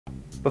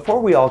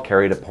Before we all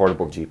carried a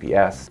portable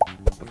GPS,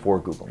 before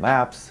Google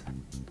Maps,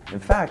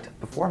 in fact,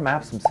 before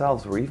maps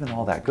themselves were even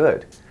all that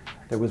good,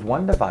 there was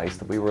one device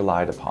that we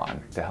relied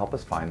upon to help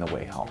us find the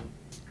way home: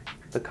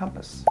 the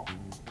compass.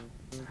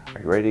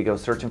 Are you ready to go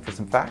searching for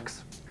some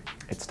facts?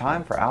 It's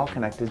time for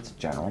OWLconnected's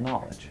General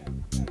Knowledge.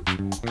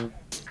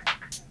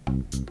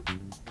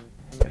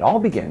 It all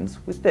begins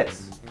with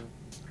this: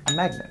 a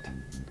magnet.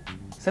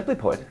 Simply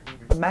put,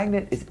 a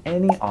magnet is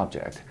any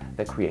object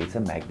that creates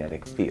a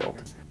magnetic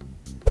field.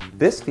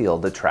 This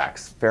field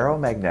attracts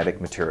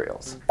ferromagnetic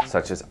materials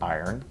such as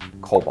iron,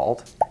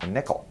 cobalt, and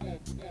nickel.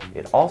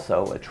 It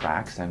also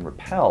attracts and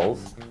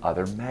repels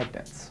other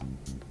magnets.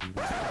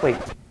 Wait,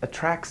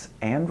 attracts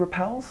and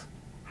repels?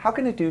 How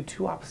can it do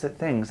two opposite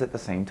things at the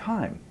same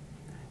time?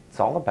 It's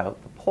all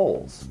about the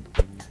poles.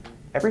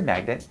 Every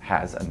magnet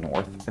has a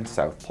north and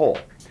south pole.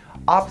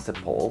 Opposite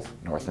poles,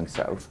 north and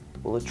south,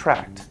 will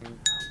attract,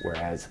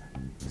 whereas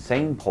the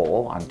same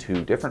pole on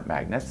two different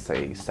magnets,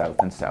 say south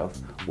and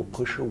south, will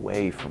push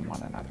away from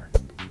one another.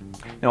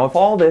 Now, if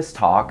all this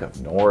talk of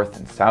north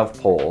and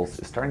south poles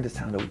is starting to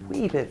sound a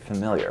wee bit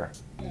familiar,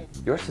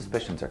 your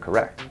suspicions are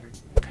correct.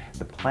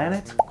 The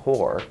planet's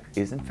core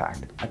is in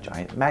fact a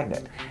giant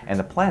magnet, and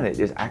the planet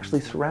is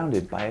actually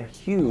surrounded by a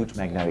huge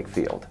magnetic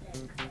field.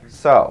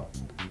 So,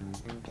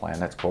 the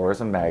planet's core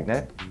is a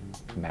magnet,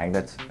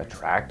 magnets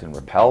attract and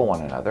repel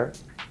one another.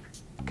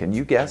 Can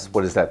you guess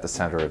what is at the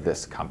center of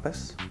this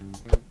compass?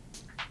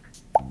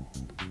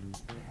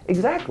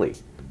 Exactly,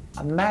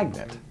 a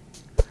magnet.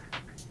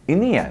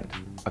 In the end,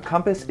 a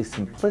compass is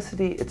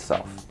simplicity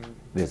itself.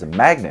 It is a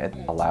magnet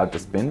allowed to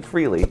spin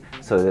freely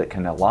so that it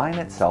can align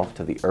itself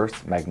to the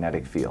Earth's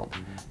magnetic field,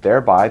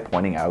 thereby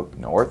pointing out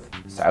north,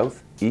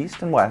 south,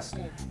 east, and west,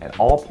 and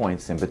all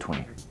points in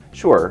between.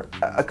 Sure,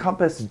 a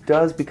compass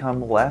does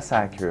become less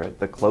accurate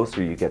the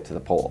closer you get to the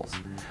poles,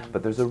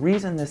 but there's a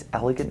reason this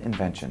elegant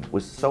invention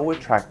was so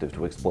attractive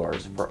to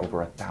explorers for over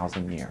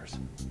 1,000 years.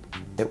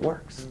 It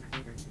works.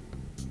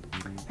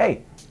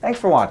 Hey, thanks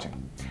for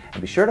watching, and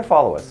be sure to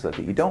follow us so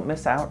that you don't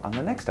miss out on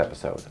the next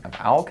episode of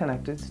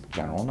OWLconnected's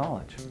General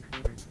Knowledge.